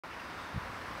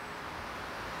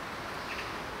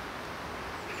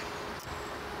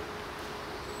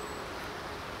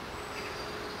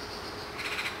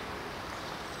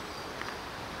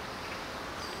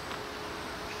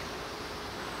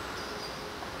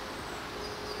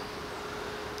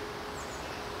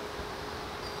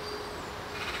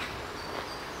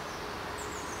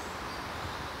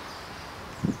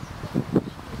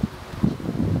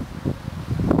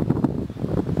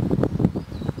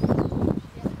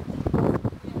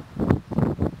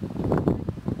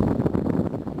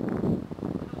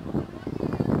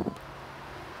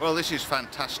Well, this is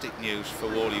fantastic news for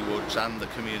Warley Woods and the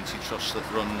community trust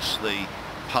that runs the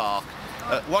park.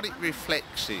 What it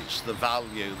reflects is the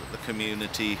value that the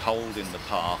community hold in the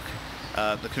park.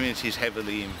 The community is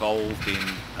heavily involved in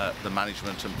the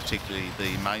management and particularly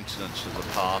the maintenance of the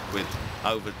park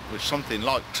with something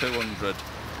like 200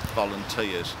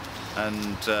 volunteers,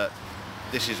 and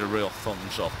this is a real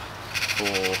thumbs up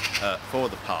for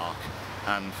the park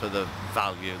and for the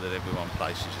value that everyone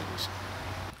places in it.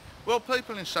 Well,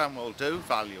 people in Sandwell do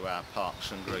value our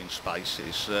parks and green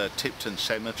spaces. Tipton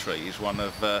Cemetery is one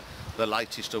of the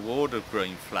latest award of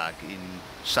green flag in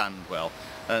Sandwell,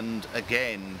 and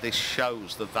again this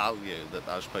shows the value that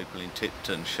those people in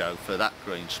Tipton show for that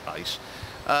green space.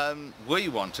 We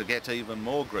want to get even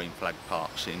more green flag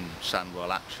parks in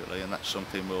Sandwell actually, and that's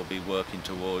something we'll be working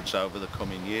towards over the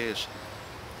coming years.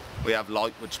 We have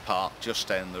Lightwoods Park just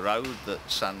down the road that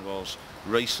Sandwell's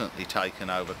recently taken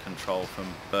over control from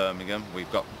Birmingham.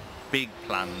 We've got big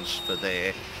plans for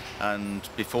there, and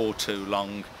before too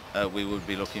long we would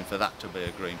be looking for that to be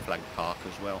a green flag park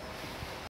as well.